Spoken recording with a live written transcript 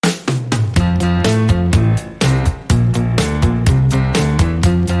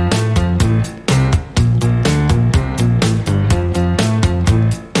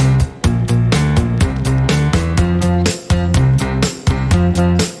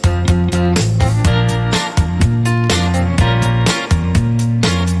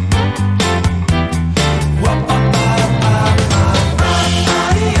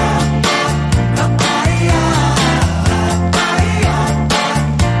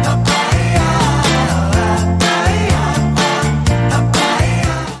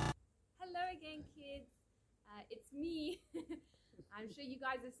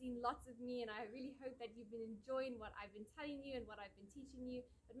seen lots of me, and I really hope that you've been enjoying what I've been telling you and what I've been teaching you,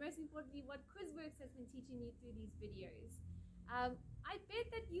 but most importantly, what Quizworks has been teaching you through these videos. I bet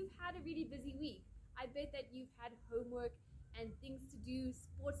that you've had a really busy week. I bet that you've had homework and things to do,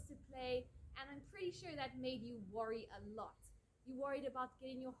 sports to play, and I'm pretty sure that made you worry a lot. You worried about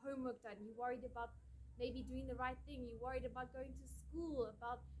getting your homework done. You worried about maybe doing the right thing. You worried about going to school,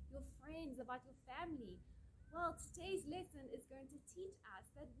 about your friends, about your family. Well, today's lesson is going to teach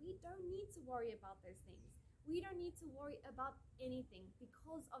us that we don't need to worry about those things. We don't need to worry about anything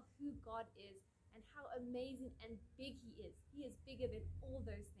because of who God is and how amazing and big He is. He is bigger than all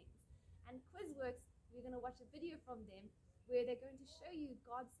those things. And Quizworks, we're going to watch a video from them where they're going to show you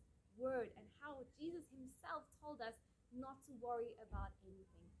God's word and how Jesus Himself told us not to worry about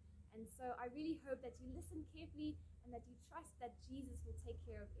anything. And so I really hope that you listen carefully and that you trust that Jesus will take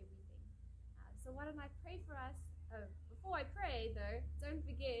care of everything. So why don't I pray for us? Before I pray, though, don't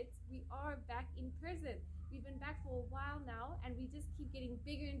forget, we are back in person. We've been back for a while now, and we just keep getting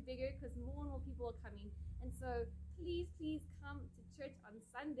bigger and bigger because more and more people are coming. And so please come to church on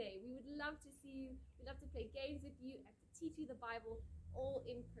Sunday. We would love to see you. We'd love to play games with you and to teach you the Bible all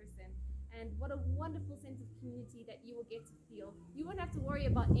in person. And what a wonderful sense of community that you will get to feel. You won't have to worry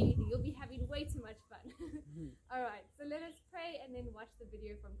about anything. You'll be having way too much fun. All right, so let us pray and then watch the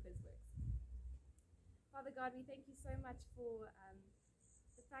video from Quizworks. Father God, we thank you so much for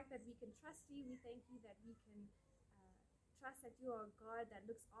the fact that we can trust you. We thank you that we can trust that you are a God that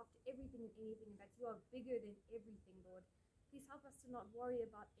looks after everything and anything, that you are bigger than everything, Lord. Please help us to not worry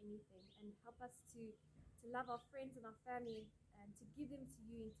about anything and help us to love our friends and our family and to give them to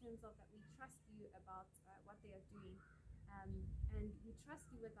you in terms of that we trust you about what they are doing. And we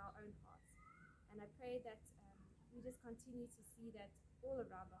trust you with our own hearts. And I pray that we just continue to see that all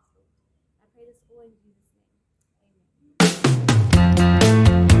around us, Lord. I pray this all in Jesus' name. Amen.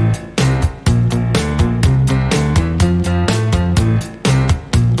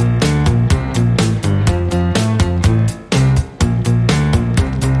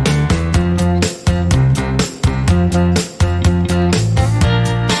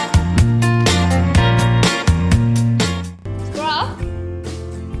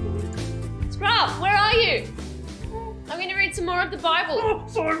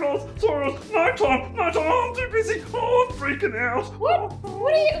 Sorry, Ross. No time. I'm too busy. Oh, I'm freaking out. What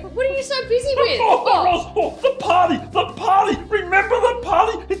are you so busy with? Ross, the party. Remember the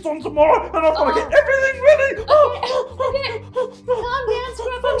party? It's on tomorrow, and I've got to get everything ready. Okay. Calm down,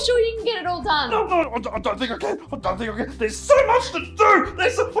 Scruff. I'm sure you can get it all done. No, I don't think I can. There's so much to do.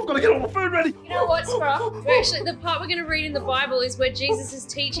 I've got to get all the food ready. You know what, Scruff? Actually, the part we're going to read in the Bible is where Jesus is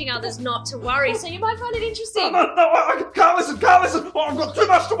teaching others not to worry, so you might find it interesting. No, I can't listen. Oh, I've got too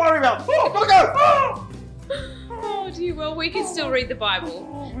much to worry about. Oh, I've got to go. Oh, dear. Well, we can still read the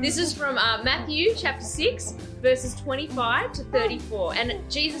Bible. This is from Matthew chapter 6, verses 25 to 34.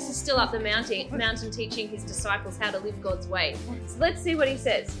 And Jesus is still up the mountain teaching his disciples how to live God's way. So let's see what he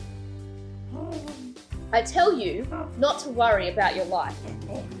says. I tell you not to worry about your life.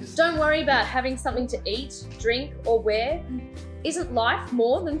 Don't worry about having something to eat, drink, or wear. Isn't life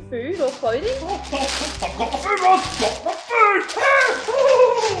more than food or clothing? I've got the food, Ross! Got the food!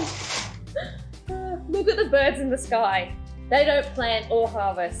 Look at the birds in the sky. They don't plant or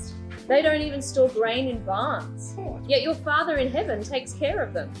harvest. They don't even store grain in barns. Yet your Father in heaven takes care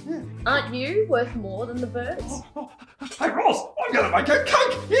of them. Aren't you worth more than the birds? Hey, Ross, I'm going to make a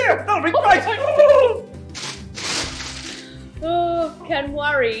cake! Yeah, that'll be great! Oh, can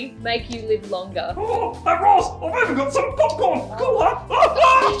worry make you live longer? Oh, hey, Ross, I've even got some popcorn! Cool, huh?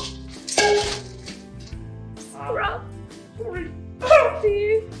 Scruff. Sorry.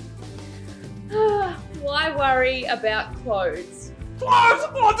 Dear. Why worry about clothes? Clothes?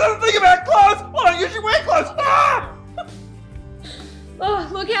 Oh, I don't think about clothes! I don't usually wear clothes! Oh,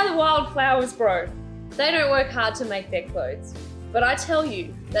 look how the wildflowers grow. They don't work hard to make their clothes. But I tell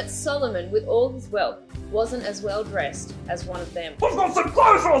you that Solomon, with all his wealth, wasn't as well dressed as one of them. I've got some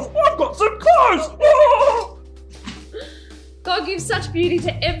clothes, Ross! I've got some clothes! Oh! God gives such beauty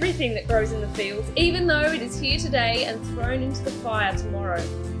to everything that grows in the fields, even though it is here today and thrown into the fire tomorrow.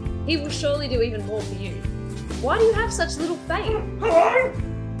 He will surely do even more for you. Why do you have such little faith? Hello?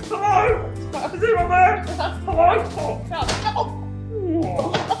 Is anyone there? Hello?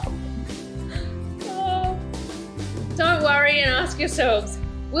 Don't worry and ask yourselves,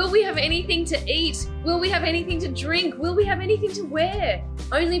 will we have anything to eat? Will we have anything to drink? Will we have anything to wear?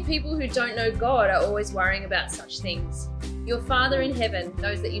 Only people who don't know God are always worrying about such things. Your Father in heaven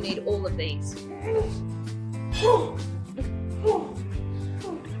knows that you need all of these.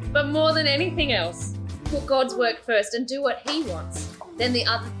 But more than anything else, put God's work first and do what He wants. then the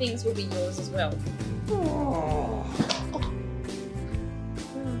other things will be yours as well. Oh.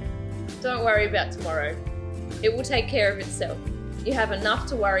 Don't worry about tomorrow. It will take care of itself. You have enough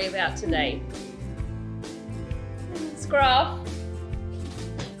to worry about today. Scruff,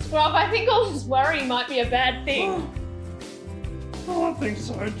 I think all this worry might be a bad thing. Oh, I think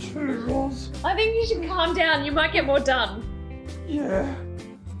so too, Roz. I think you should calm down. You might get more done. Yeah,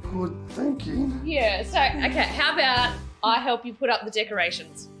 good thinking. Yeah, so, okay, how about I help you put up the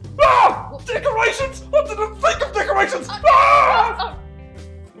decorations? Ah! Decorations! I didn't think of decorations! Ah!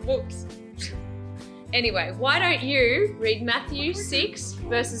 Whoops. Anyway, why don't you read Matthew 6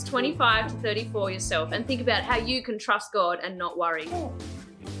 verses 25 to 34 yourself and think about how you can trust God and not worry.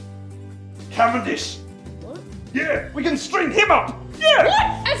 Cavendish! What? Yeah, we can string him up! Yeah!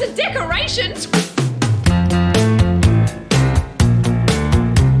 What? As a decoration?